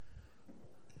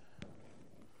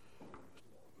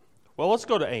Well, let's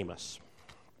go to Amos.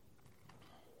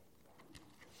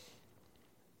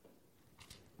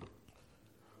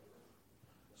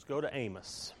 Let's go to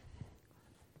Amos.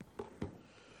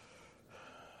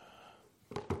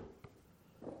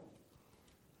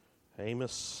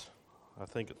 Amos, I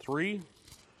think at 3.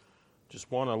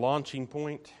 Just want a launching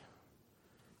point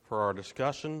for our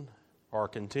discussion, our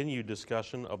continued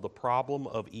discussion of the problem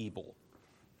of evil.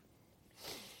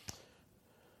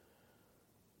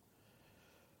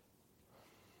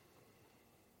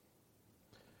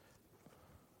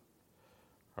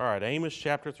 All right, Amos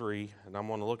chapter 3, and I'm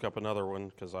going to look up another one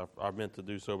because I've meant to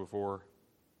do so before.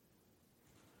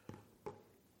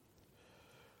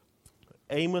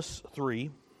 Amos 3,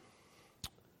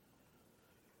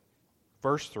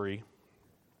 verse 3.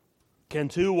 Can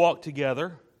two walk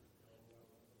together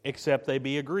except they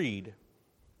be agreed?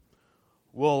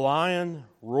 Will a lion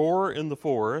roar in the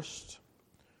forest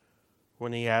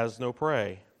when he has no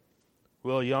prey?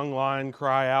 Will a young lion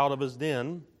cry out of his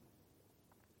den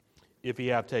if he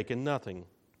have taken nothing?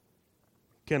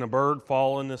 Can a bird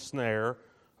fall in a snare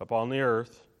upon the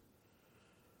earth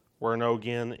where no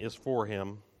gin is for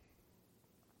him?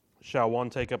 Shall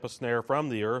one take up a snare from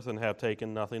the earth and have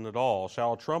taken nothing at all?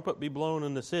 Shall a trumpet be blown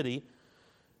in the city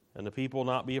and the people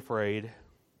not be afraid?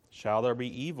 Shall there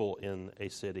be evil in a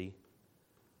city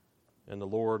and the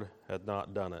Lord had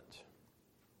not done it?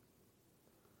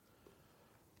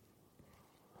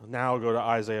 Now go to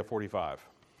Isaiah 45.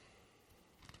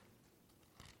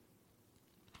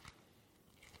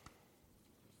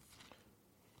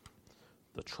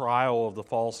 The trial of the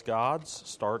false gods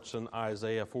starts in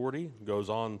Isaiah 40, goes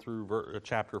on through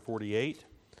chapter 48,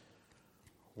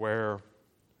 where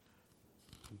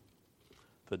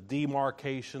the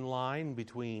demarcation line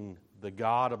between the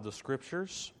God of the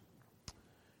Scriptures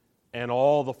and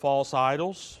all the false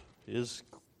idols is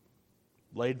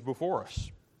laid before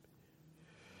us.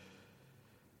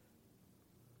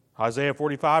 Isaiah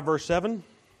 45, verse 7.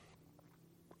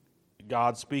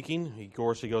 God speaking, of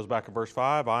course, he goes back to verse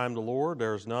 5. I am the Lord,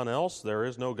 there is none else, there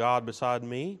is no God beside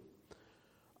me.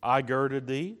 I girded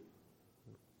thee,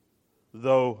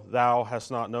 though thou hast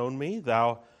not known me,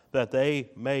 that they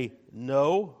may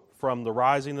know from the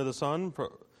rising of the sun,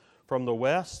 from the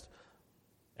west,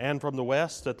 and from the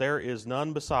west, that there is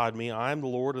none beside me. I am the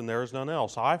Lord, and there is none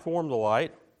else. I form the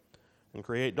light and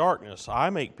create darkness. I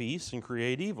make peace and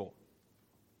create evil.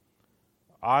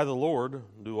 I, the Lord,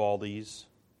 do all these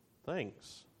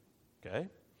things. Okay?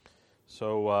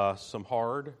 So some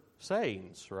hard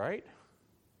sayings, right?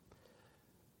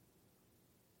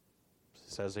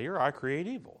 It says here, I create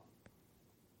evil.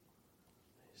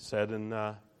 He said in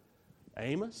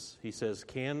Amos, he says,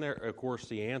 can there, of course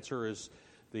the answer is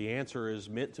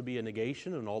meant to be a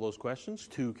negation in all those questions.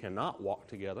 Two cannot walk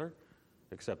together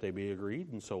except they be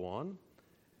agreed, and so on.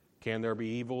 Can there be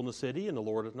evil in the city, and the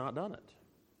Lord has not done it?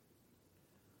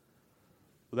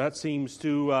 That seems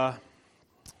to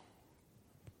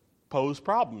pose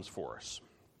problems for us.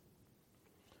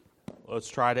 Let's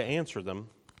try to answer them.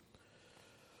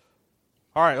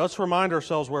 All right, let's remind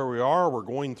ourselves where we are. We're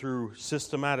going through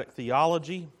systematic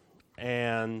theology,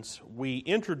 and we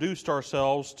introduced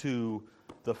ourselves to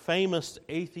the famous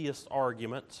atheist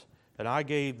argument, and I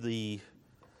gave the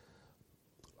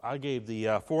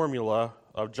formula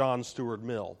of John Stuart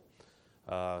Mill.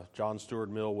 John Stuart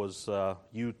Mill was a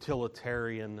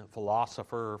utilitarian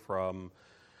philosopher from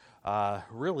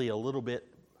really a little bit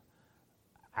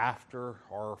after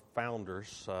our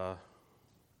founders.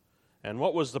 And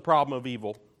what was the problem of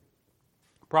evil?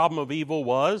 The problem of evil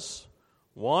was,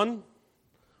 one,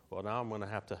 well, now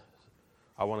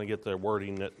I want to get the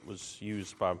wording that was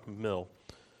used by Mill.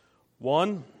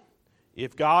 One,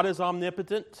 if God is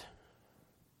omnipotent,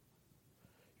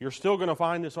 you're still going to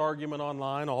find this argument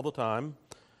online all the time.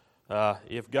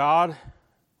 If God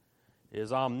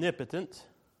is omnipotent,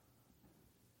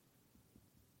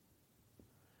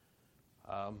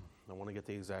 I want to get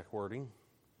the exact wording.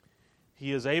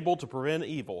 He is able to prevent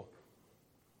evil.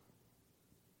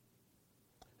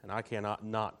 And I cannot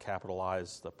not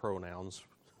capitalize the pronouns.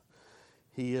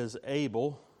 He is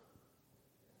able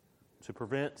to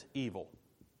prevent evil.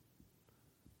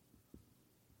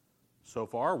 So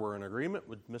far, we're in agreement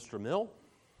with Mr. Mill.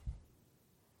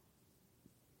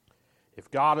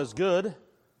 If God is good,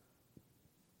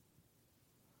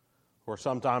 or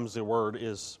sometimes the word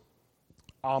is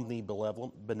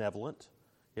omnibenevolent,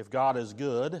 if God is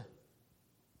good,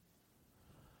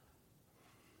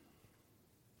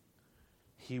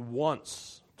 He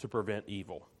wants to prevent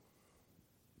evil.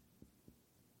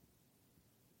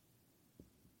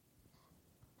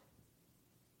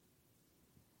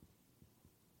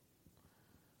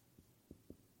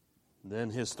 Then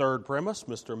his third premise,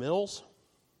 Mr. Mills,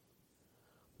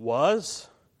 was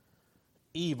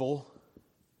evil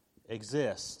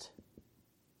exists.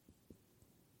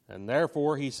 And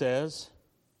therefore, he says,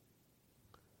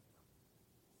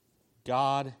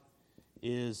 God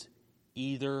is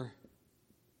either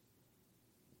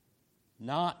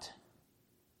not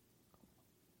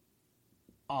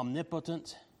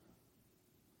omnipotent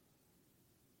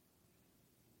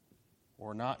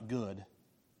or not good.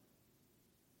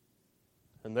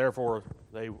 And therefore,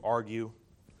 they argue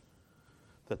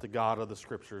that the God of the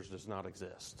Scriptures does not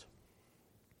exist.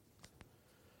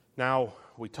 Now,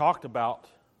 we talked about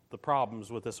the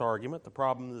problems with this argument. The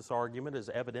problem with this argument is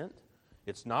evident.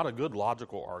 It's not a good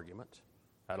logical argument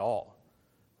at all,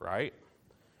 right?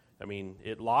 I mean,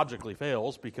 it logically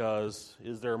fails because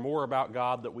is there more about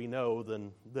God that we know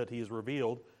than that He has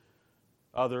revealed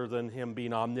other than Him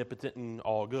being omnipotent and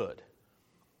all good?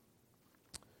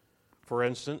 For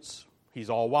instance, He's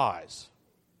all wise.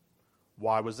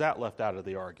 Why was that left out of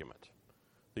the argument?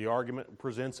 The argument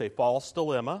presents a false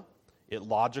dilemma. It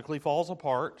logically falls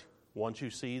apart once you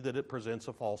see that it presents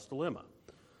a false dilemma.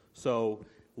 So,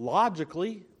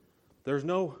 logically,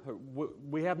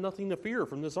 we have nothing to fear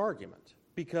from this argument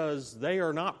because they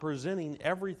are not presenting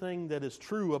everything that is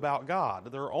true about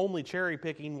God. They're only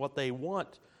cherry-picking what they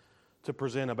want to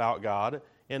present about God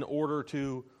in order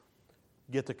to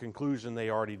get the conclusion they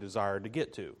already desired to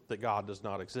get to, that God does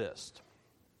not exist.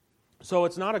 So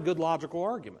it's not a good logical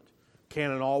argument.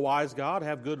 Can an all-wise God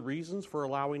have good reasons for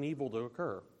allowing evil to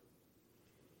occur?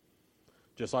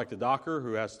 Just like the doctor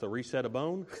who has to reset a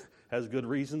bone has good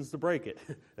reasons to break it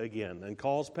again and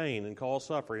cause pain and cause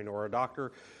suffering, or a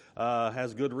doctor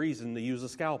has good reason to use a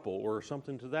scalpel or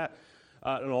something to that.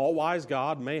 An all-wise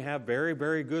God may have very,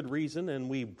 very good reason, and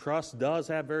we trust does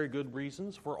have very good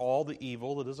reasons for all the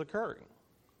evil that is occurring.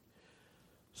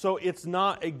 So it's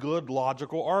not a good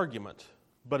logical argument,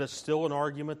 but it's still an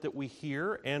argument that we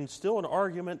hear, and still an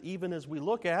argument even as we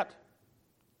look at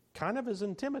kind of is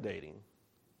intimidating,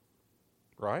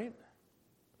 right?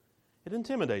 It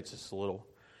intimidates us a little.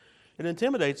 It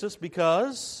intimidates us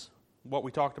because what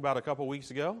we talked about a couple weeks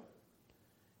ago,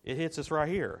 it hits us right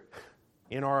here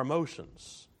in our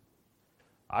emotions.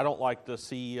 I don't like to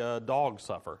see dogs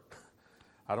suffer.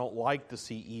 I don't like to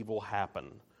see evil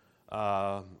happen.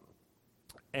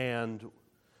 And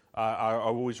I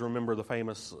always remember the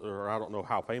famous, or I don't know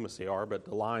how famous they are, but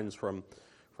the lines from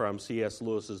C.S.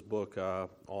 Lewis's book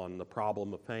on the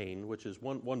problem of pain, which is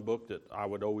one book that I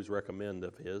would always recommend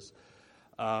of his,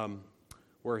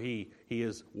 where he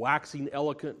is waxing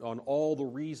eloquent on all the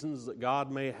reasons that God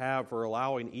may have for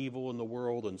allowing evil in the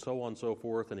world and so on and so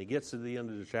forth. And he gets to the end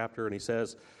of the chapter and he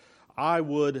says, I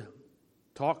would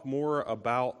talk more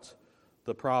about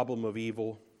the problem of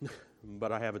evil,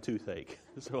 but I have a toothache.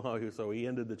 So he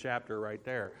ended the chapter right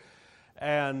there.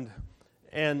 And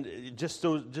just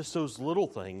those little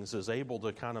things is able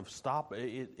to kind of stop,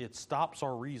 it stops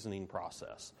our reasoning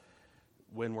process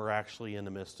when we're actually in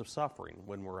the midst of suffering,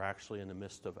 when we're actually in the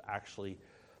midst of actually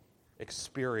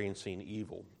experiencing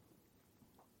evil.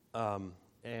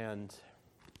 And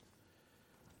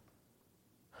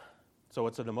so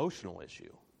it's an emotional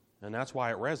issue. And that's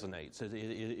why it resonates.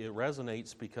 It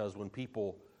resonates because when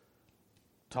people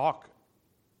talk,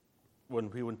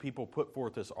 when people put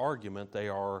forth this argument, they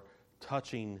are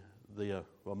touching the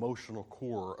emotional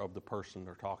core of the person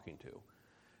they're talking to.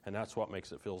 And that's what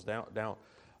makes it feel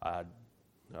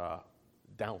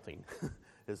daunting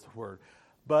is the word.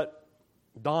 But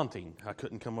daunting, I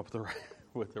couldn't come up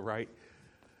with the right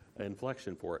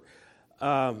inflection for it.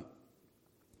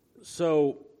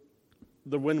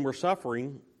 When we're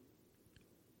suffering,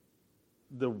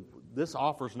 this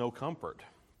offers no comfort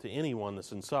to anyone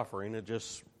that's in suffering. It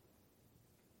just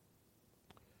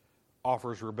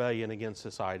offers rebellion against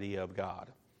this idea of God.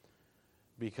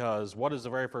 Because what is the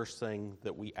very first thing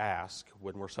that we ask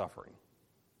when we're suffering?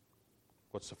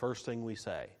 What's the first thing we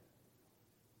say?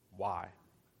 Why?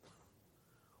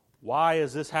 Why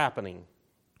is this happening?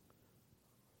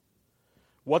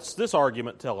 What's this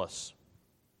argument tell us?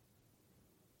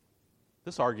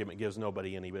 This argument gives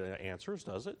nobody any answers,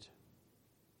 does it?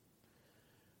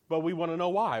 But we want to know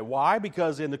why. Why?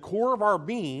 Because in the core of our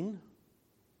being,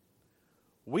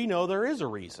 we know there is a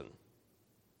reason.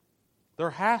 There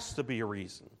has to be a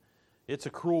reason. It's a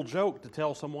cruel joke to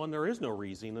tell someone there is no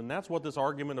reason, and that's what this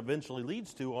argument eventually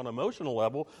leads to on an emotional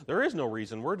level. There is no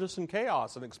reason. We're just in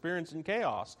chaos and experiencing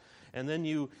chaos. And then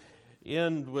you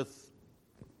end with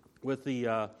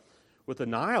the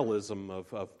nihilism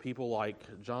of people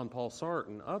like John Paul Sartre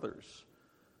and others.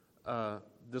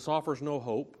 This offers no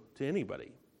hope to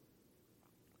anybody.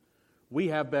 we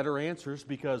have better answers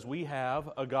because we have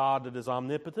a God that is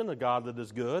omnipotent, a God that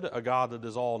is good, a God that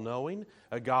is all-knowing,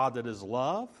 a God that is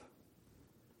love,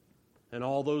 and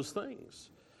all those things.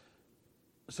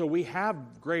 So we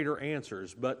have greater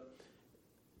answers, but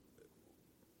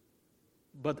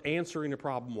answering the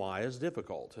problem why is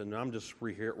difficult. And I'm just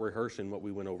rehearsing what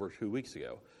we went over 2 weeks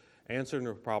ago. Answering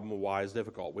the problem why is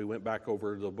difficult. We went back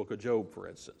over the book of Job, for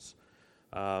instance.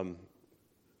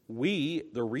 We,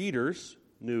 the readers,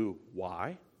 knew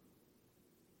why,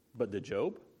 but did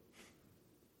Job?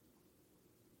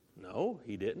 No,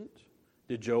 he didn't.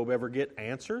 Did Job ever get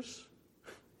answers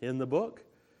in the book?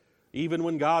 Even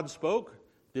when God spoke,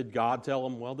 did God tell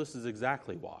him, well, this is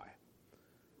exactly why?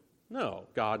 No,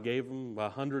 God gave him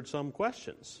 100-some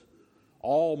questions,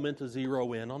 all meant to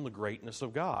zero in on the greatness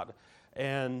of God.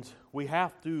 And we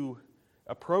have to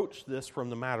approach this from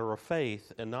the matter of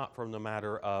faith and not from the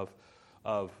matter of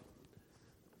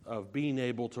being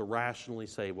able to rationally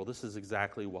say, well, this is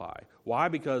exactly why. Why?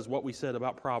 Because what we said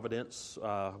about providence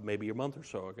maybe a month or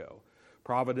so ago.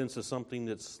 Providence is something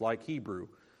that's like Hebrew.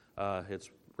 It's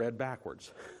read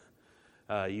backwards.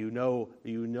 You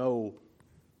know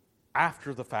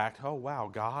after the fact, oh, wow,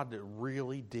 God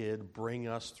really did bring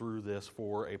us through this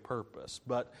for a purpose.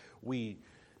 But we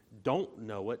don't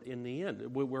know it in the end.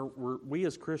 We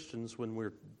as Christians, when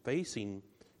we're facing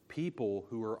people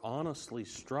who are honestly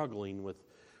struggling with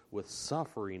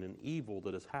suffering and evil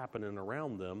that is happening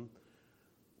around them,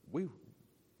 we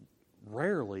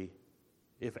rarely,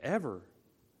 if ever,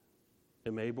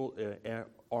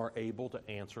 are able to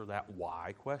answer that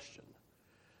why question.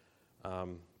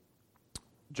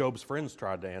 Job's friends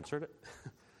tried to answer it,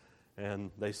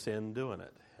 and they sinned doing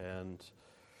it. And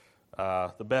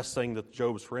the best thing that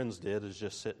Job's friends did is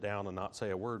just sit down and not say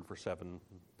a word for 7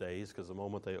 days, because the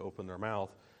moment they opened their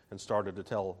mouth and started to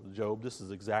tell Job, this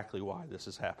is exactly why this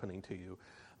is happening to you,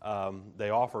 they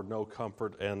offered no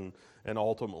comfort and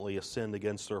ultimately sinned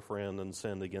against their friend and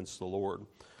sinned against the Lord.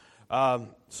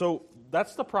 So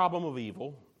that's the problem of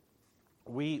evil.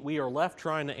 We are left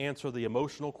trying to answer the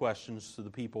emotional questions to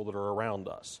the people that are around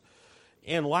us.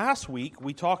 And last week,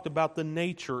 we talked about the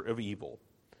nature of evil.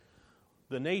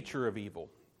 The nature of evil.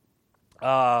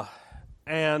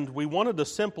 And we wanted to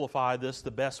simplify this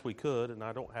the best we could, and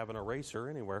I don't have an eraser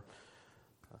anywhere.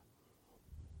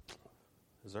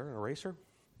 Is there an eraser?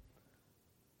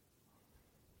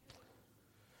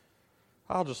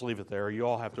 I'll just leave it there. You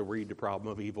all have to read the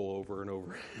problem of evil over and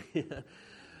over.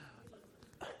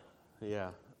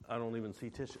 Yeah, I don't even see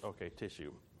tissue. Okay,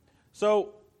 tissue.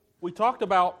 So we talked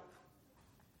about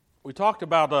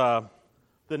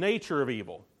the nature of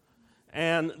evil,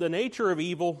 and the nature of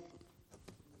evil.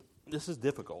 This is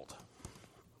difficult.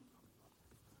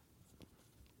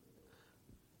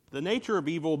 The nature of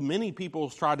evil, many people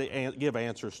try to give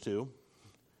answers to,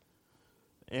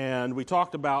 and we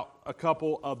talked about a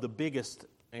couple of the biggest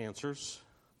answers,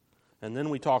 and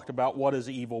then we talked about what is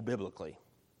evil biblically.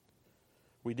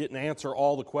 We didn't answer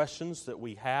all the questions that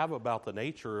we have about the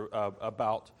nature,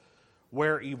 about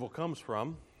where evil comes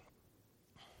from.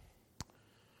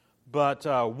 But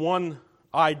one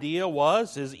idea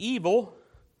is evil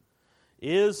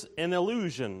is an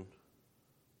illusion.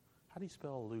 How do you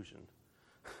spell illusion?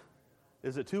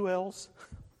 Is it 2 L's?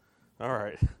 All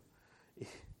right.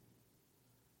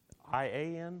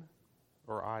 I-A-N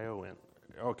or I-O-N?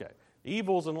 Okay.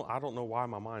 Evil's an, I don't know why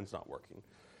my mind's not working.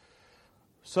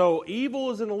 So evil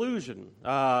is an illusion.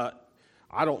 I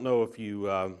don't know if you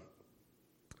have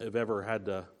ever had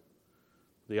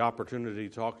the opportunity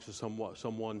to talk to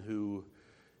someone who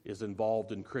is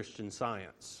involved in Christian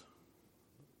Science.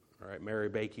 All right, Mary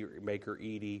Baker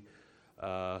Eddy,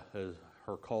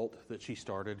 her cult that she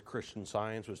started, Christian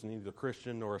Science, was neither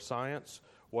Christian nor a science.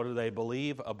 What do they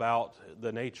believe about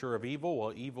the nature of evil?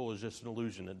 Well, evil is just an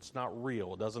illusion. It's not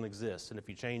real. It doesn't exist. And if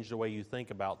you change the way you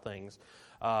think about things,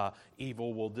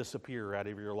 evil will disappear out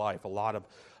of your life. A lot of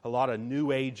New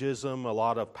Ageism, a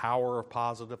lot of power of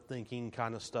positive thinking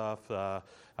kind of stuff,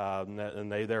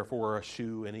 and they therefore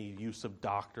eschew any use of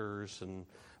doctors and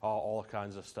all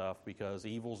kinds of stuff, because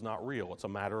evil's not real. It's a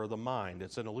matter of the mind.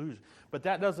 It's an illusion. But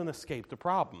that doesn't escape the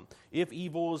problem. If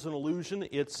evil is an illusion,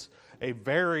 it's a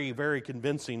very, very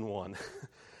convincing one.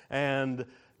 And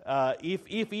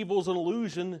if evil's an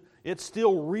illusion, it's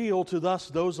still real to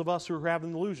those of us who have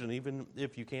an illusion, even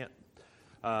if you can't.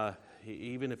 I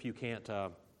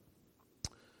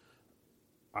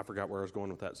forgot where I was going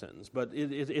with that sentence, but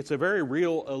it's a very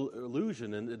real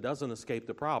illusion, and it doesn't escape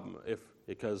the problem.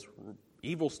 Because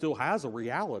evil still has a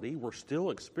reality, we're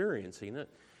still experiencing it,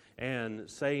 and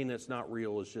saying it's not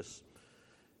real is just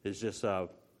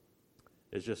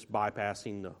is just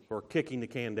bypassing or kicking the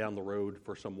can down the road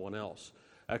for someone else.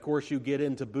 Of course, you get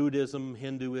into Buddhism,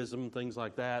 Hinduism, things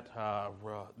like that.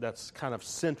 That's kind of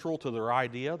central to their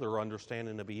idea, their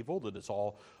understanding of evil, that it's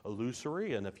all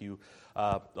illusory. And if you,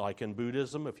 like in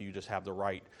Buddhism, if you just have the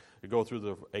right, you go through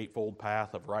the eightfold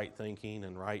path of right thinking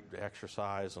and right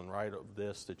exercise and right of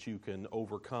this, that you can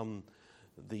overcome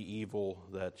the evil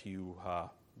that you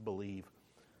believe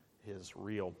is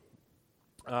real.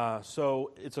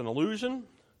 So it's an illusion.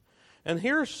 And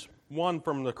here's one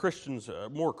from the Christians,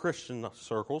 more Christian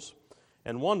circles,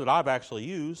 and one that I've actually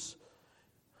used.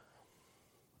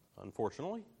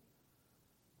 Unfortunately,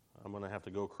 I'm going to have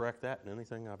to go correct that in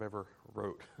anything I've ever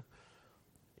wrote.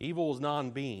 Evil is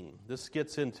non-being. This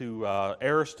gets into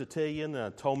Aristotelian,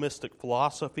 Thomistic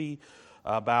philosophy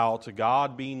about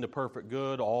God being the perfect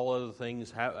good, all other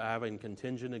things having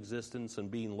contingent existence and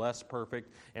being less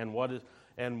perfect, and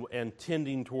and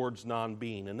tending towards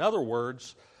non-being. In other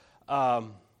words,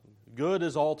 good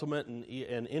is ultimate,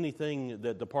 and anything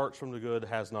that departs from the good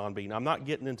has non-being. I'm not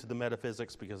getting into the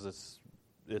metaphysics because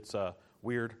it's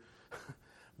weird,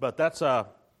 but that's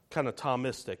kind of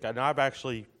Thomistic, and I've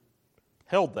actually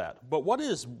held that. But what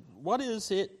is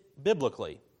it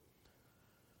biblically?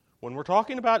 When we're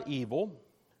talking about evil,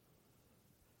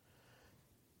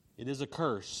 it is a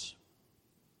curse.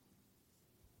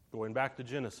 Going back to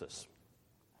Genesis.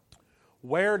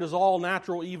 Where does all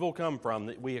natural evil come from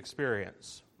that we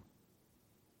experience?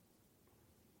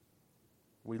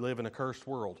 We live in a cursed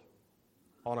world,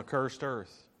 on a cursed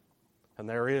earth. And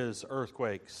there is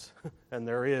earthquakes, and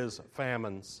there is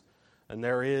famines, and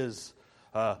there is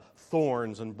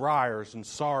thorns and briars and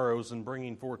sorrows and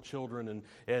bringing forth children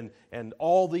and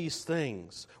all these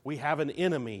things. We have an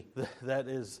enemy that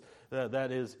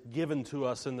is given to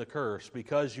us in the curse.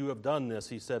 Because you have done this,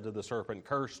 he said to the serpent,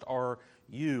 cursed are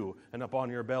you, and upon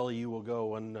your belly you will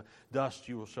go, and dust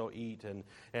you shall eat,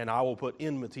 and I will put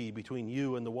enmity between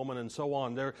you and the woman, and so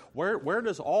on. Where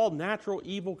does all natural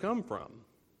evil come from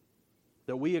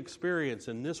that we experience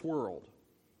in this world?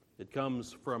 It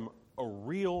comes from a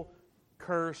real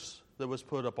curse that was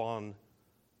put upon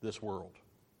this world.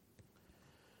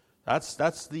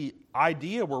 That's the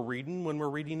idea we're reading when we're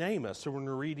reading Amos. So when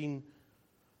we're reading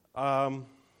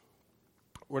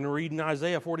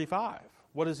Isaiah 45,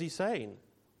 what is he saying?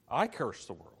 I curse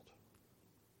the world.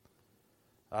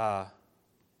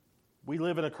 We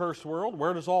live in a cursed world.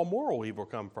 Where does all moral evil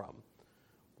come from?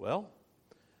 Well,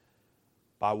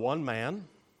 by one man,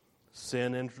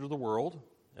 sin entered the world,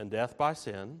 and death by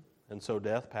sin, and so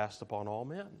death passed upon all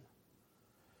men.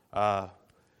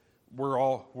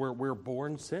 We're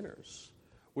born sinners.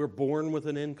 We're born with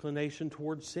an inclination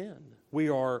towards sin. We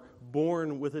are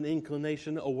born with an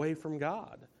inclination away from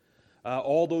God.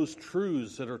 All those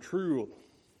truths that are true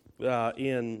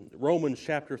in Romans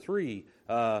chapter 3.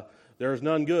 There is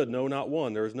none good, no, not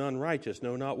one. There is none righteous,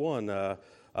 no, not one.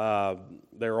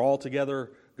 They're all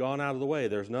together gone out of the way.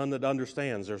 There's none that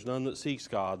understands. There's none that seeks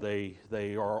God. They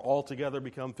are altogether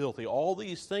become filthy. All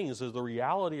these things is the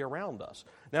reality around us.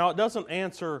 Now, it doesn't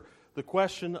answer the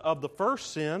question of the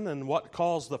first sin and what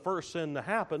caused the first sin to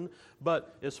happen,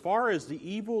 but as far as the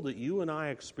evil that you and I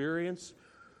experience,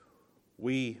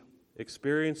 we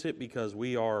experience it because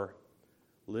we are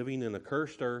living in a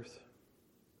cursed earth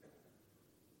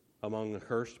among a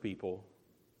cursed people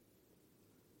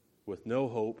with no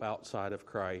hope outside of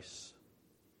Christ.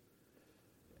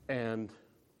 And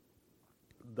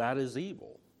that is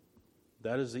evil.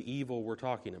 That is the evil we're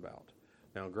talking about.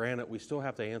 Now, granted, we still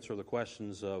have to answer the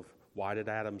questions of why did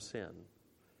Adam sin?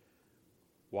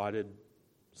 Why did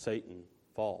Satan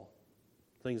fall?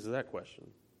 Things of that question.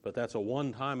 But that's a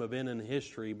one-time event in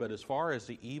history. But as far as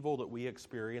the evil that we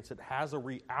experience, it has a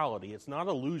reality. It's not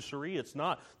illusory. It's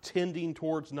not tending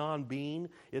towards non-being.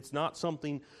 It's not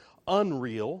something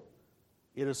unreal.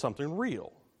 It is something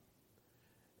real.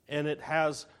 And it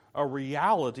has a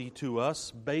reality to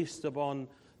us based upon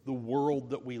the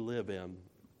world that we live in.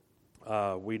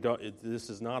 This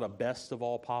is not a best of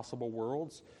all possible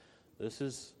worlds. This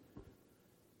is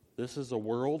a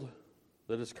world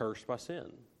that is cursed by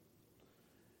sin.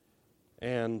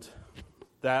 And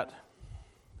that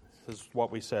is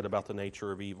what we said about the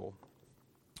nature of evil.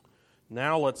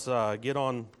 Now let's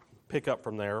pick up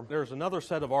from there. There's another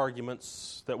set of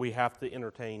arguments that we have to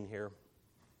entertain here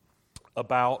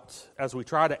about, as we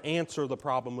try to answer the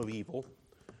problem of evil.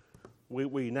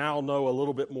 We now know a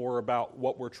little bit more about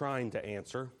what we're trying to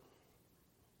answer.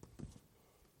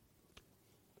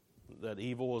 That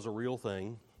evil is a real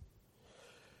thing.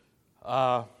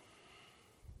 And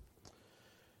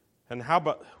how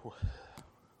about,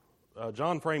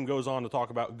 John Frame goes on to talk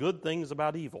about good things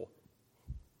about evil.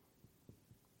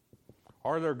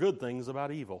 Are there good things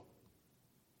about evil?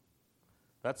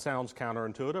 That sounds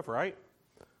counterintuitive, right?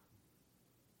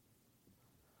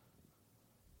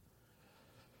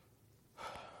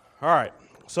 All right,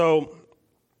 so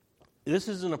this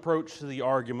is an approach to the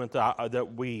argument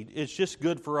it's just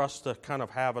good for us to kind of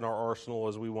have in our arsenal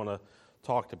as we want to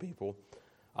talk to people.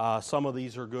 Some of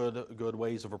these are good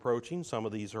ways of approaching. Some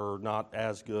of these are not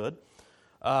as good.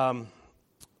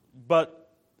 But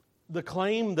the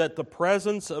claim that the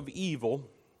presence of evil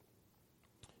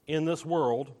in this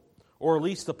world, or at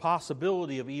least the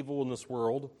possibility of evil in this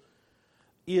world,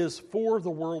 is for the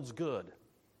world's good.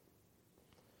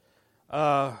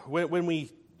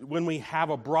 When we have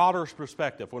a broader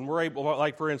perspective, when we're able,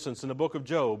 like for instance in the book of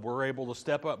Job, we're able to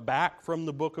step up back from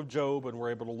the book of Job and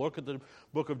we're able to look at the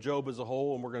book of Job as a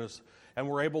whole, and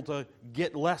we're able to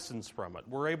get lessons from it.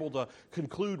 We're able to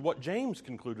conclude what James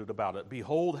concluded about it.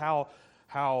 Behold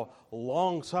how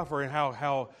long suffering,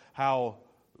 how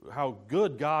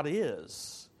good God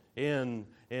is in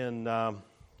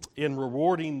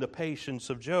rewarding the patience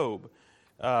of Job.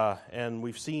 And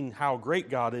we've seen how great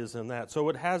God is in that. So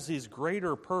it has these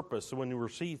greater purpose when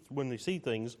we see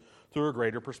things through a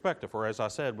greater perspective. Or as I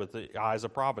said, with the eyes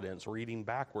of providence, reading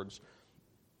backwards,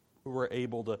 we're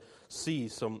able to see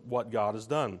what God has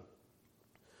done.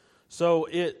 So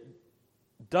it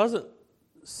doesn't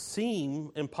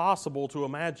seem impossible to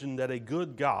imagine that a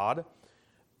good God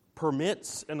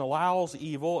permits and allows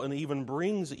evil and even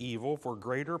brings evil for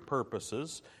greater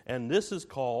purposes. And this is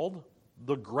called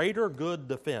the greater good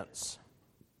defense.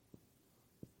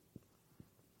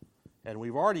 And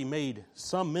we've already made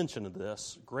some mention of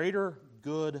this, greater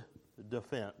good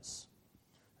defense.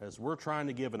 As we're trying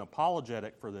to give an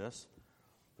apologetic for this,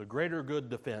 the greater good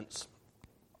defense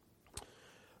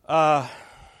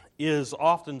is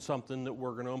often something that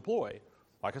we're going to employ.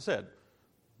 Like I said,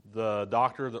 the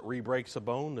doctor that re-breaks a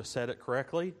bone to set it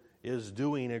correctly is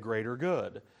doing a greater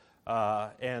good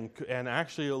and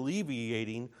actually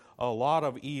alleviating a lot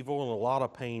of evil and a lot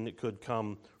of pain that could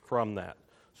come from that.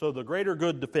 So the greater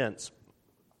good defense.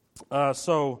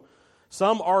 So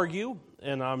some argue,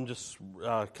 and I'm just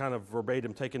kind of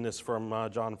verbatim taking this from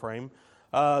John Frame,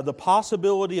 the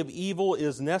possibility of evil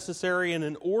is necessary in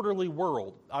an orderly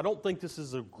world. I don't think this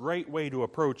is a great way to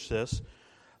approach this,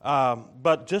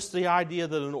 but just the idea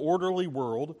that an orderly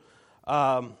world,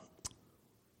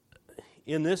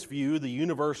 in this view, the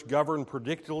universe governed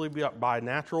predictably by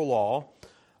natural law,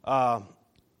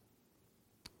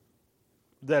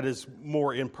 that is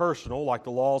more impersonal, like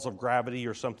the laws of gravity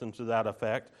or something to that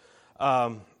effect,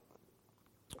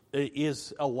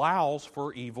 allows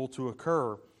for evil to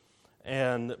occur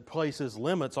and places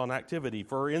limits on activity.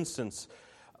 For instance,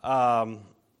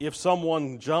 if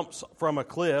someone jumps from a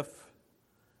cliff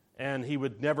and he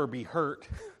would never be hurt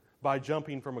by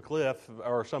jumping from a cliff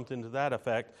or something to that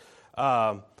effect,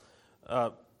 like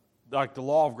the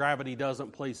law of gravity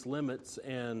doesn't place limits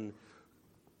and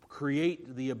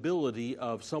create the ability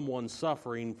of someone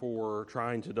suffering for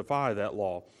trying to defy that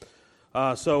law.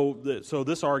 So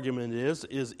this argument is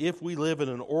if we live in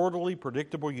an orderly,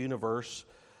 predictable universe,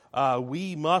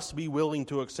 we must be willing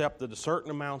to accept that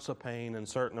certain amounts of pain and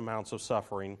certain amounts of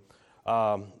suffering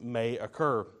may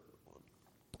occur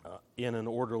in an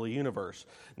orderly universe.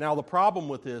 Now, the problem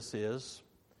with this is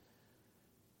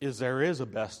there is a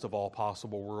best of all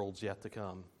possible worlds yet to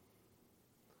come.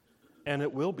 And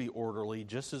it will be orderly,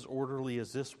 just as orderly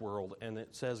as this world. And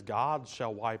it says, God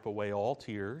shall wipe away all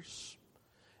tears.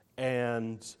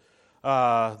 And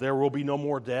there will be no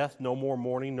more death, no more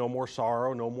mourning, no more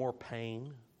sorrow, no more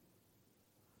pain.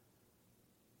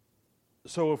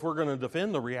 So if we're going to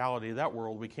defend the reality of that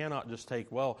world, we cannot just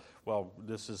take, well,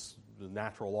 this is the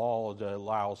natural law that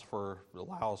allows for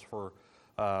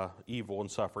evil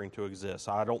and suffering to exist.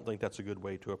 I don't think that's a good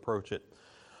way to approach it.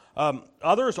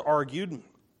 Others argued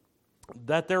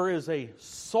that there is a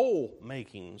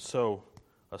soul-making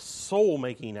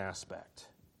aspect.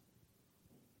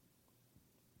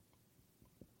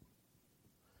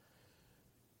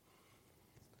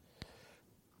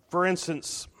 For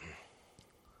instance,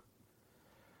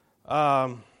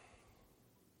 one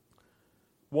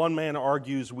man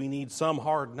argues we need some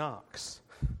hard knocks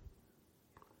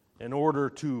in order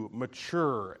to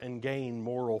mature and gain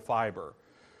moral fiber.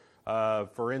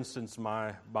 For instance,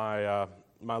 my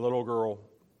little girl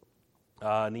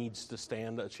needs to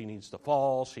stand, she needs to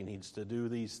fall, she needs to do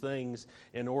these things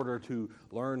in order to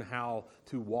learn how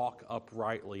to walk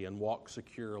uprightly and walk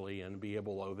securely and be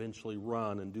able to eventually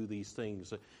run and do these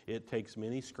things. It takes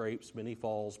many scrapes, many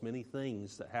falls, many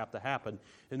things that have to happen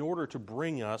in order to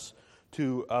bring us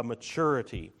to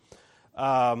maturity.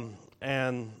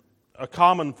 And a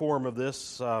common form of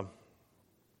this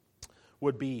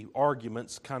would be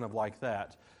arguments kind of like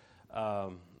that.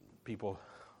 People,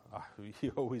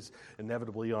 you always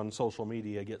inevitably on social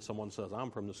media get someone says,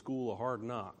 I'm from the school of hard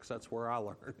knocks. That's where I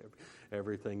learned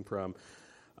everything from.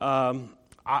 As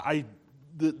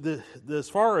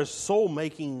far as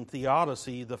soul-making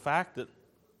theodicy, the fact that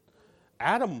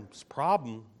Adam's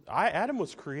problem, Adam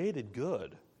was created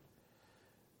good.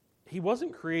 He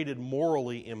wasn't created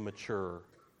morally immature.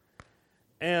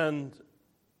 And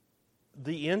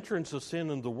the entrance of sin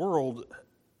in the world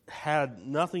had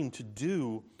nothing to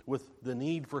do with the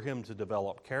need for him to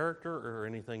develop character or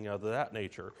anything of that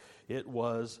nature. It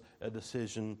was a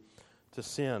decision to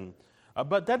sin.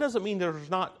 But that doesn't mean there's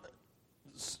not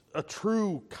a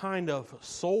true kind of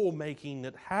soul-making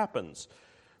that happens.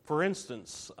 For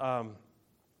instance,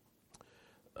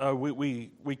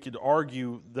 we could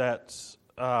argue that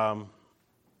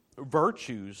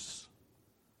virtues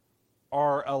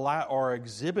are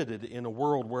exhibited in a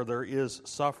world where there is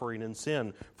suffering and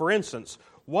sin. For instance,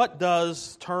 what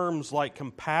does terms like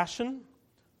compassion,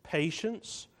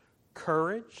 patience,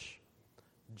 courage,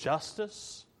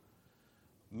 justice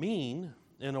mean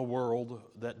in a world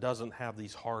that doesn't have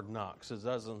these hard knocks? It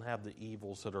doesn't have the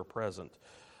evils that are present.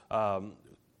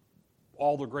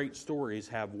 All the great stories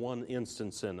have one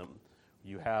instance in them.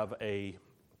 You have a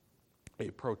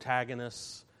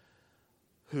protagonist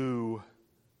who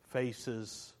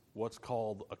faces what's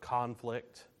called a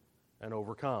conflict and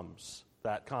overcomes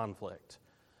that conflict.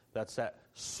 That's that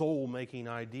soul-making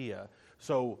idea.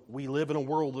 So we live in a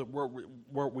world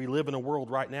where we live in a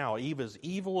world right now, as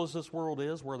evil as this world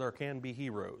is, where there can be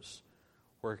heroes,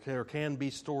 where there can be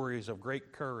stories of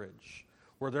great courage,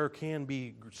 where there can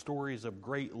be stories of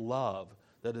great love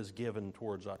that is given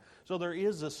towards us. So there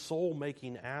is a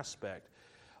soul-making aspect.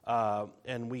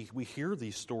 And we hear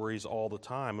these stories all the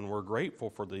time, and we're grateful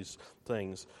for these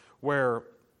things where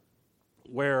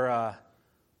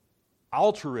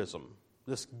altruism,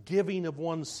 this giving of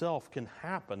oneself, can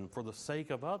happen for the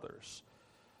sake of others.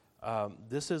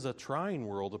 This is a trying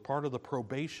world, a part of the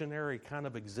probationary kind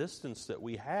of existence that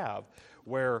we have,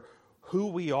 where who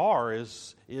we are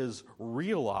is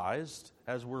realized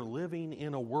as we're living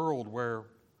in a world where,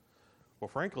 well,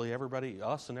 frankly, everybody,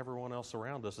 us and everyone else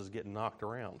around us is getting knocked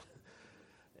around.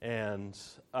 And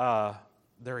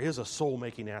there is a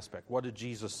soul-making aspect. What did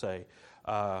Jesus say?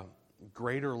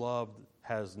 Greater love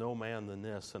has no man than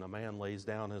this, and a man lays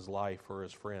down his life for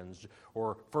his friends.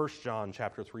 Or 1 John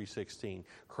chapter 3:16,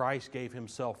 Christ gave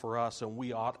himself for us, and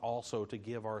we ought also to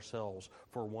give ourselves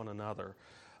for one another.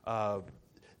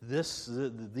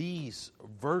 These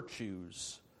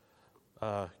virtues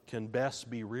can best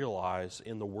be realized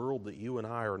in the world that you and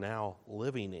I are now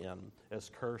living in,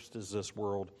 as cursed as this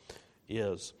world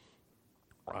is.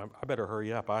 I better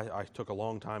hurry up. I took a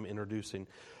long time introducing.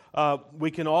 We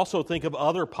can also think of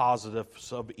other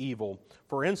positives of evil.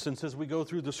 For instance, as we go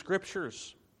through the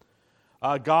Scriptures,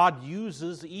 God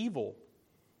uses evil.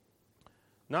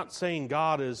 Not saying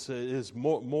God is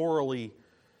morally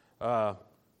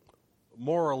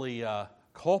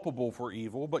culpable for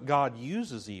evil, but God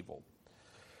uses evil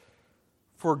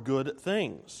for good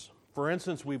things. For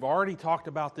instance, we've already talked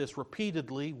about this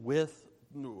repeatedly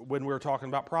when we were talking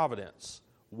about providence.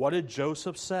 What did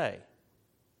Joseph say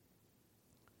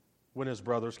when his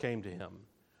brothers came to him?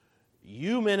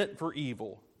 You meant it for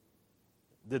evil.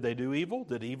 Did they do evil?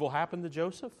 Did evil happen to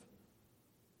Joseph?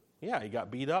 Yeah, he got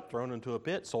beat up, thrown into a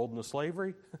pit, sold into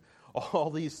slavery.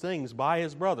 All these things by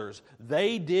his brothers.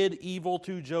 They did evil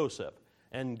to Joseph.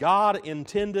 And God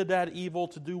intended that evil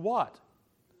to do what?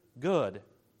 Good.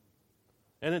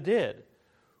 And it did.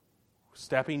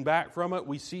 Stepping back from it,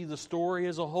 we see the story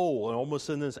as a whole, and almost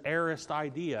in this aorist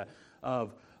idea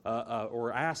of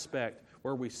or aspect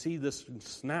where we see this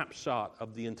snapshot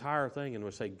of the entire thing, and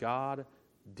we say, God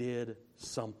did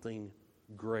something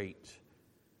great.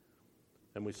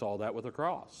 And we saw that with the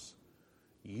cross.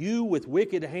 You with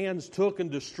wicked hands took and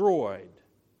destroyed,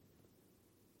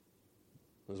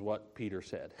 is what Peter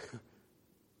said.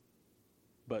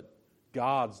 But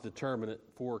God's determinate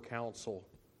forecounsel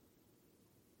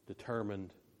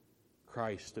determined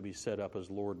Christ to be set up as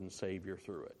Lord and Savior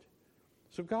through it.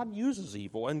 So God uses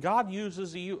evil, and God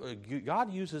uses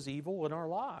evil in our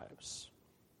lives.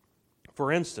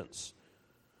 For instance,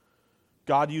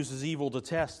 God uses evil to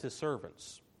test His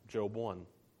servants. Job 1,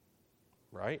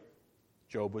 right?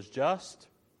 Job was just,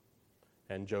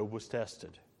 and Job was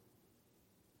tested.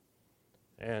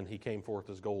 And he came forth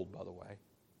as gold, by the way.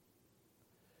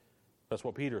 That's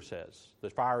what Peter says. The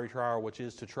fiery trial which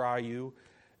is to try you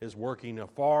is working a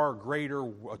far greater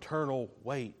eternal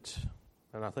weight.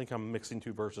 And I think I'm mixing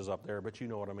two verses up there, but you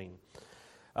know what I mean.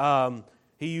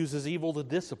 He uses evil to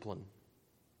discipline.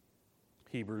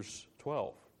 Hebrews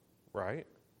 12, right?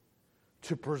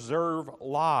 To preserve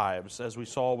lives, as we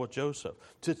saw with Joseph.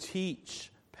 To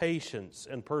teach patience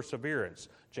and perseverance,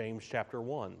 James chapter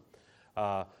 1.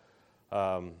 I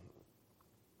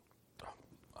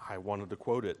wanted to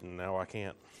quote it, and now I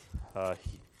can't.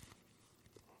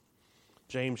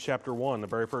 James chapter 1, the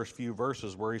very first few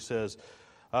verses where he says,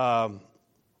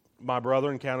 my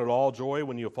brethren, count it all joy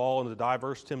when you fall into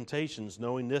diverse temptations,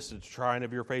 knowing this, that the trying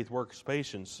of your faith works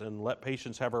patience, and let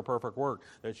patience have her perfect work,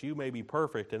 that you may be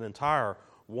perfect and entire,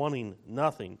 wanting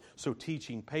nothing. So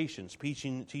teaching patience,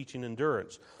 teaching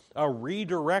endurance,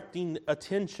 redirecting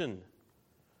attention.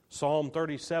 Psalm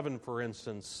 37, for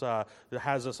instance,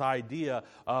 has this idea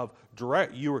of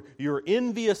you're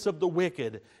envious of the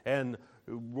wicked, and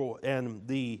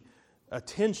the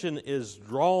attention is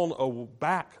drawn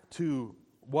back to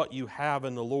what you have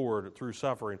in the Lord through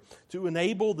suffering, to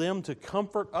enable them to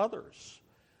comfort others.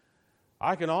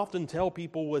 I can often tell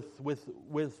people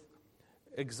with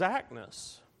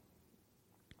exactness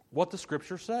what the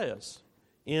Scripture says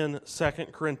in 2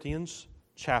 Corinthians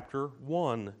chapter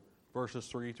 1, verses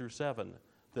 3 through 7,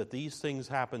 that these things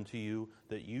happen to you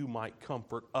that you might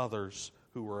comfort others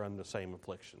who are in the same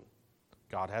affliction.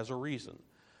 God has a reason.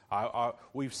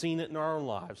 We've seen it in our own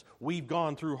lives. We've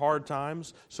gone through hard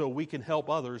times, so we can help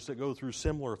others that go through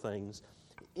similar things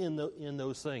in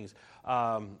those things.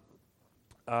 I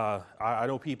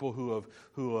know people who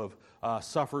have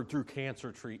suffered through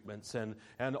cancer treatments and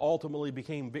ultimately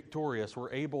became victorious,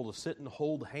 were able to sit and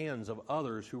hold hands of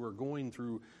others who are going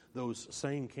through those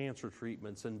same cancer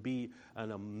treatments and be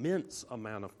an immense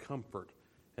amount of comfort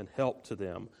and help to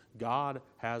them. God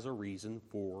has a reason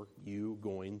for you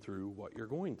going through what you're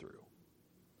going through.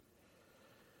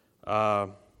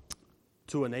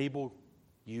 To enable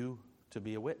you to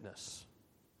be a witness.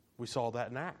 We saw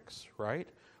that in Acts, right?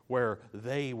 Where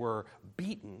they were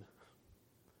beaten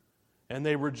and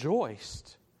they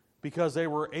rejoiced because they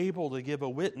were able to give a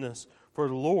witness for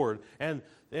the Lord. And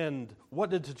what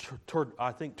did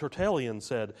I think Tertullian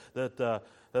said, that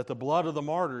the blood of the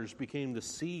martyrs became the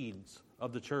seeds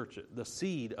of the church, the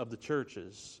seed of the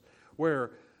churches,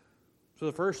 where for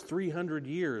the first 300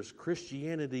 years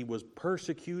Christianity was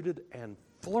persecuted and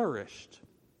flourished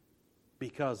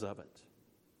because of it.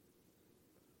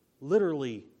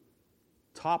 Literally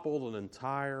toppled an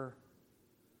entire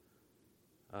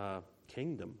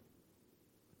kingdom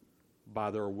by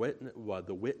the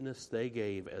witness they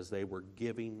gave as they were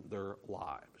giving their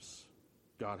lives.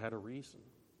 God had a reason.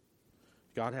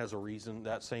 God has a reason,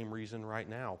 that same reason right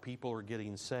now. People are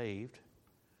getting saved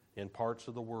in parts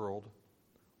of the world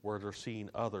where they're seeing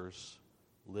others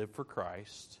live for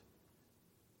Christ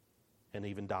and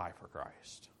even die for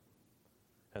Christ.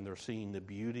 And they're seeing the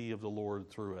beauty of the Lord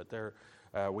through it.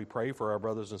 We pray for our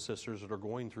brothers and sisters that are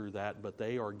going through that, but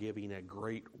they are giving a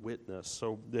great witness.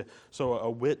 So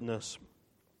a witness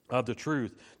of the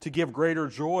truth. To give greater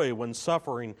joy when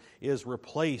suffering is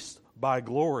replaced by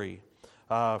glory.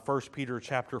 1 Peter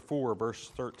chapter 4,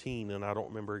 verse 13, and I don't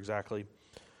remember exactly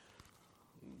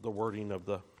the wording of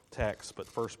the text, but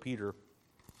 1 Peter,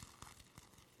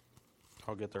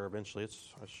 I'll get there eventually.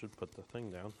 I should put the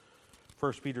thing down.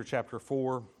 1 Peter chapter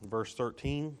 4, verse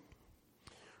 13.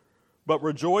 But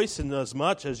rejoice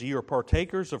inasmuch as ye are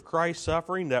partakers of Christ's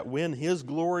suffering, that when his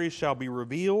glory shall be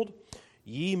revealed,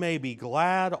 ye may be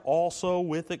glad also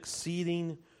with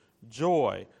exceeding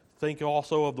joy. Think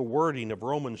also of the wording of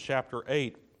Romans chapter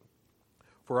 8.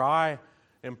 For I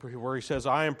am, where he says,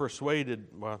 I am persuaded,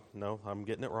 well, no, I'm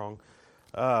getting it wrong.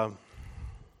 That's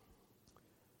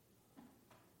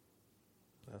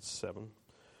 7.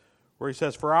 Where he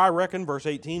says, for I reckon, verse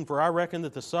 18, for I reckon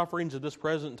that the sufferings of this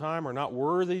present time are not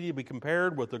worthy to be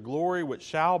compared with the glory which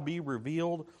shall be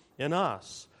revealed in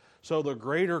us. So the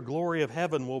greater glory of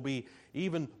heaven will be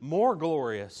even more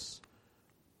glorious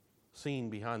seen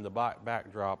behind the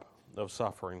backdrop of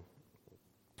suffering.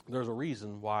 There's a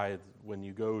reason why when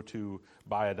you go to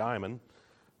buy a diamond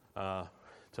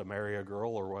to marry a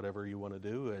girl or whatever you want to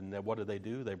do, and what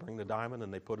do? They bring the diamond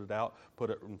and they put it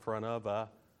in front of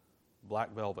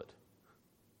black velvet.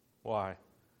 Why?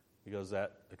 Because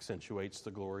that accentuates the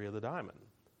glory of the diamond,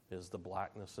 is the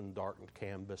blackness and darkened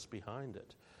canvas behind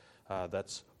it.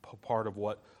 That's part of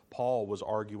what Paul was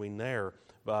arguing there,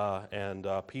 and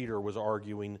Peter was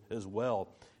arguing as well.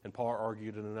 And Paul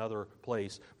argued in another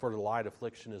place, for the light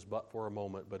affliction is but for a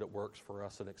moment, but it works for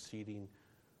us an exceeding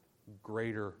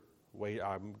greater weight,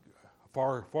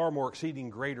 far more exceeding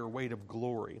greater weight of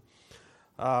glory.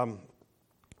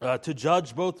 To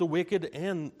judge both the wicked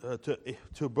and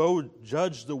to both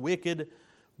judge the wicked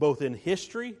both in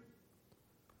history,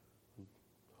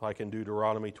 like in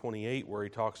Deuteronomy 28, where he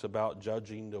talks about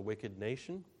judging the wicked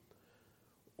nation,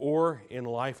 or in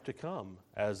life to come,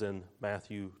 as in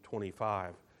Matthew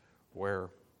 25, where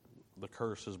the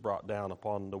curse is brought down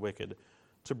upon the wicked,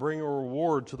 to bring a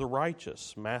reward to the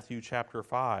righteous. Matthew chapter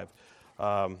 5.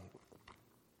 Our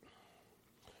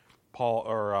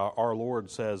Lord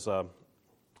says,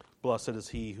 "Blessed is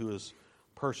he who is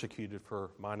persecuted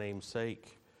for my name's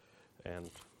sake." And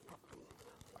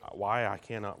why I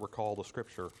cannot recall the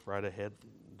scripture right ahead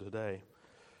today.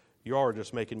 You are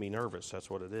just making me nervous. That's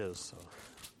what it is. So.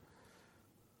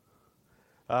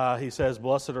 He says,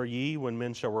 "Blessed are ye when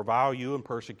men shall revile you and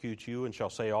persecute you, and shall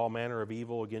say all manner of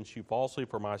evil against you falsely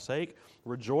for my sake.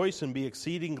 Rejoice and be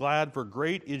exceeding glad, for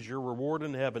great is your reward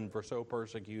in heaven, for so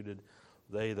persecuted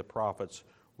they the prophets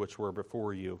which were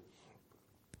before you."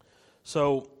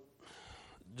 So,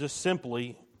 just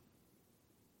simply,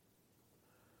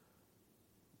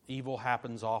 evil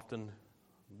happens often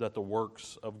that the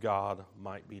works of God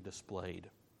might be displayed.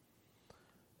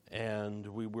 And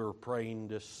we were praying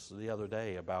this the other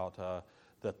day about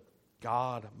that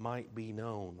God might be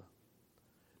known.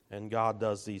 And God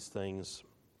does these things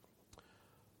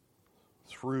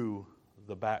through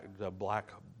the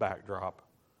black backdrop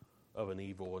of an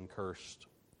evil and cursed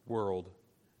world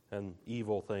and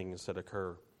evil things that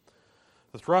occur.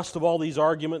 The thrust of all these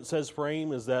arguments, says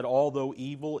Frame, is that although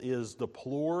evil is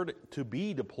to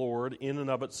be deplored in and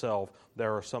of itself,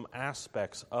 there are some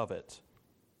aspects of it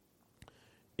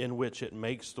in which it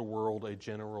makes the world a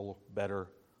general better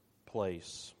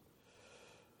place.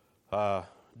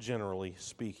 Generally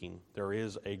speaking, there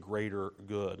is a greater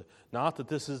good. Not that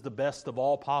this is the best of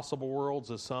all possible worlds,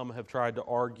 as some have tried to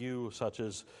argue, such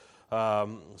as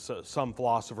some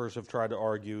philosophers have tried to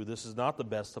argue. This is not the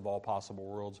best of all possible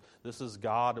worlds. This is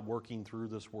God working through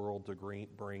this world to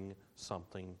bring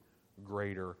something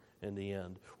greater in the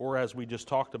end. Or as we just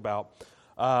talked about,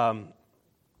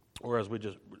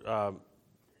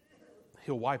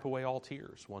 He'll wipe away all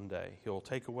tears one day. He'll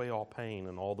take away all pain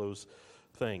and all those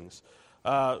things.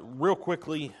 Real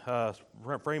quickly,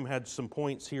 Frame had some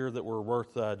points here that were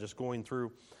worth just going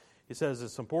through. He says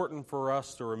it's important for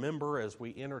us to remember as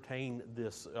we entertain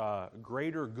this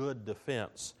greater good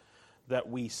defense that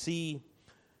we see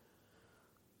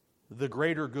the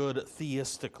greater good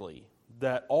theistically,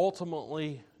 that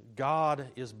ultimately God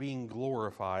is being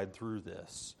glorified through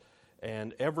this.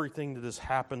 And everything that has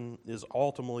happened is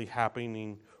ultimately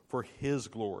happening for His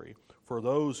glory. For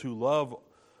those who love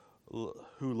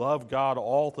God,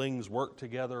 all things work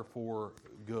together for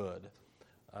good,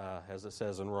 as it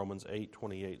says in Romans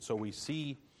 8:28. So we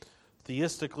see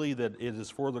theistically that it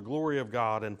is for the glory of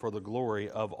God and for the glory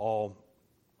of all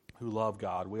who love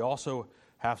God. We also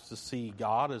have to see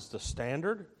God as the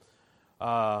standard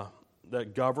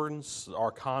that governs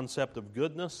our concept of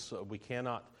goodness. We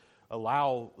cannot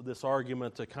allow this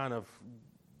argument to kind of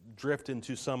drift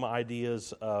into some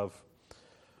ideas of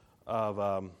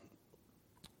some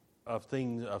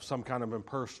kind of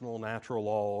impersonal natural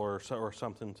law or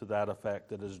something to that effect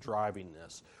that is driving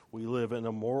this. We live in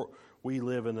a moral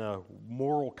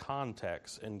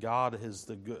context, and God is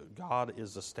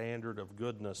the standard of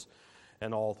goodness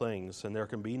in all things, and there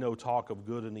can be no talk of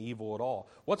good and evil at all.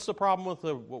 What's the problem with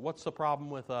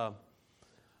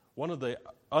one of the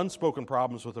unspoken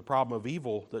problems with the problem of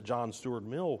evil that John Stuart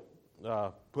Mill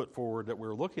put forward that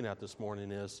we're looking at this morning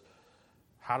is,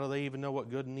 how do they even know what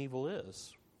good and evil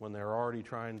is when they're already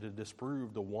trying to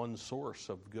disprove the one source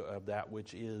of that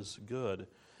which is good?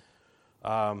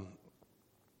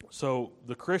 So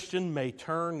the Christian may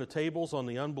turn the tables on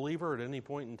the unbeliever at any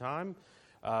point in time,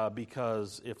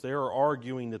 because if they're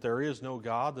arguing that there is no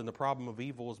God, then the problem of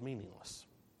evil is meaningless.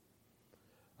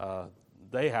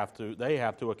 They have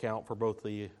to account for both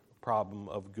the problem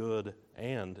of good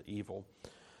and evil.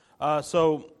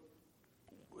 So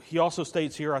he also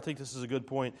states here, I think this is a good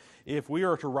point, if we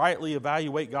are to rightly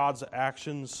evaluate God's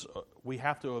actions, we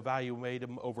have to evaluate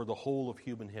them over the whole of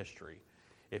human history.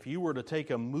 If you were to take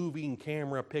a moving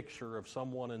camera picture of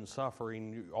someone in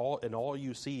suffering, all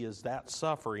you see is that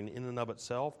suffering in and of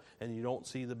itself, and you don't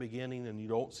see the beginning and you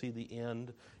don't see the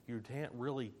end, you can't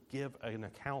really give an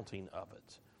accounting of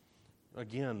it.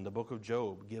 Again, the book of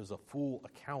Job gives a full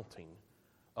accounting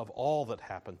of all that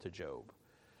happened to Job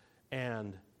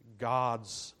and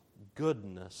God's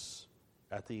goodness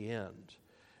at the end.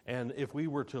 And if we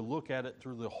were to look at it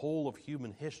through the whole of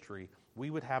human history, we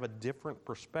would have a different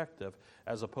perspective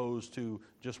as opposed to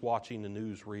just watching a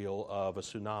newsreel of a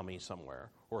tsunami somewhere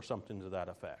or something to that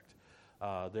effect.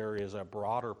 There is a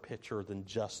broader picture than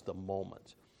just the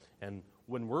moment. And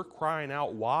when we're crying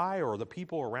out why, or the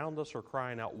people around us are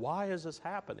crying out, why is this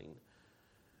happening?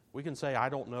 We can say, I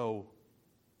don't know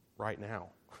right now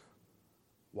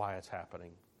why it's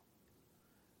happening.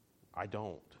 I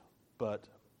don't. But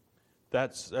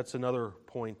that's another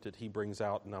point that he brings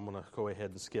out, and I'm going to go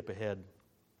ahead and skip ahead.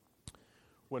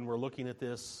 When we're looking at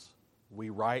this, we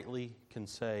rightly can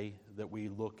say that we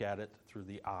look at it through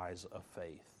the eyes of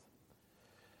faith.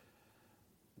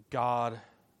 God,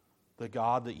 the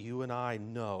God that you and I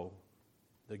know,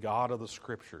 the God of the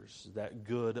Scriptures, that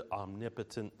good,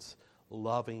 omnipotent,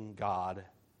 loving God,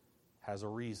 has a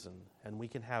reason, and we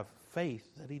can have faith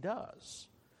that He does.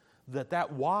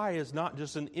 That why is not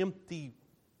just an empty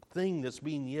thing that's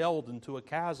being yelled into a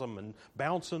chasm and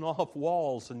bouncing off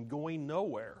walls and going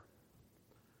nowhere.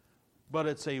 But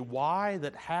it's a why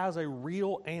that has a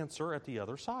real answer at the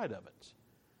other side of it.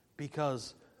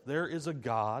 Because there is a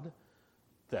God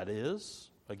that is,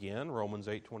 again, Romans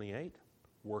 8:28,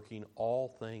 working all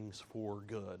things for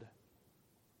good.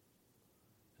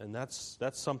 And that's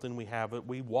something we have.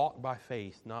 We walk by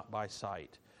faith, not by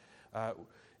sight.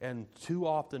 And too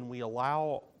often we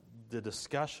allow the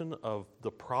discussion of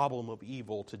the problem of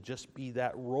evil to just be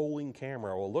that rolling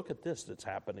camera. Well, look at this that's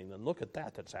happening, and look at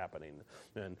that that's happening.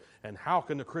 And how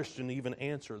can a Christian even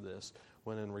answer this?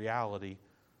 When in reality,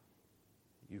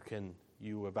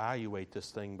 you evaluate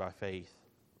this thing by faith.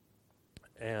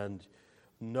 And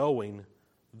knowing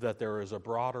that there is a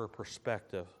broader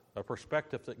perspective, a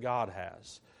perspective that God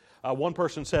has. One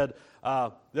person said,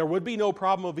 there would be no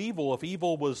problem of evil if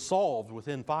evil was solved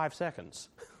within 5 seconds.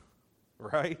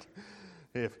 Right?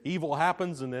 If evil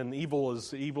happens and then evil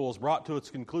is brought to its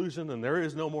conclusion and there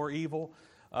is no more evil,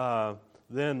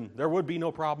 then there would be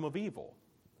no problem of evil.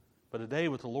 But a day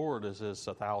with the Lord is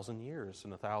 1,000 years,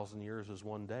 and 1,000 years is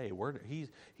one day.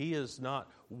 He is not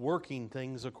working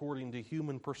things according to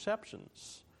human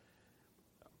perceptions.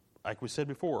 Like we said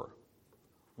before,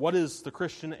 what is the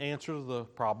Christian answer to the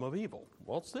problem of evil?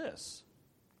 Well, it's this.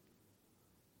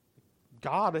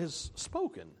 God has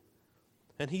spoken,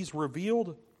 and He's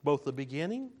revealed both the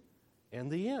beginning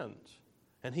and the end.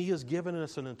 And He has given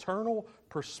us an eternal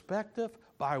perspective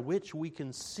by which we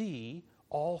can see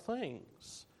all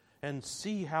things and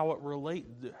see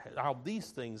how these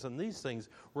things and these things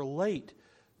relate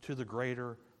to the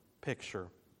greater picture.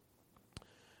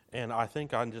 And I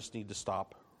think I just need to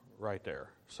stop right there.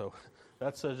 So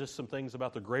that's just some things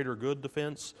about the greater good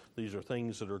defense. These are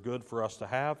things that are good for us to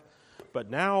have. But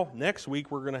now, next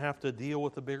week, we're going to have to deal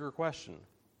with a bigger question.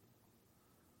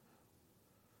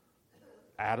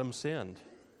 Adam sinned.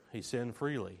 He sinned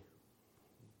freely.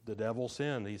 The devil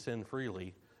sinned. He sinned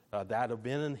freely. That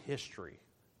event in history.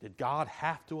 Did God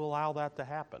have to allow that to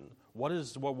happen? What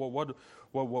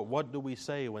do we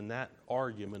say when that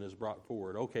argument is brought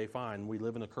forward? Okay, fine. We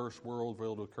live in a cursed world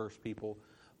filled with cursed people,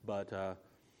 but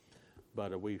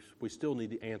we still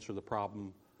need to answer the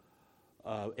problem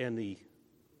and the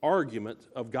argument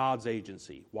of God's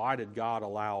agency. Why did God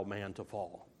allow man to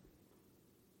fall?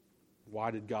 Why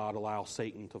did God allow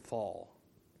Satan to fall?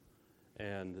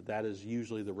 And that is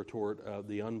usually the retort,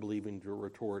 the unbelieving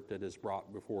retort that is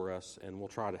brought before us, and we'll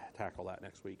try to tackle that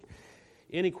next week.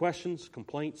 Any questions,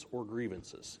 complaints, or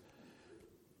grievances?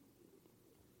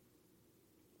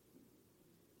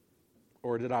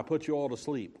 Or did I put you all to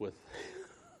sleep with...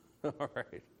 All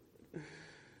right.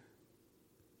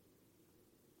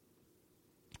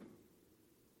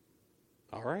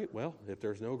 All right, well, if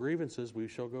there's no grievances, we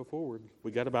shall go forward.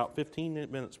 We got about 15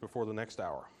 minutes before the next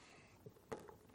hour.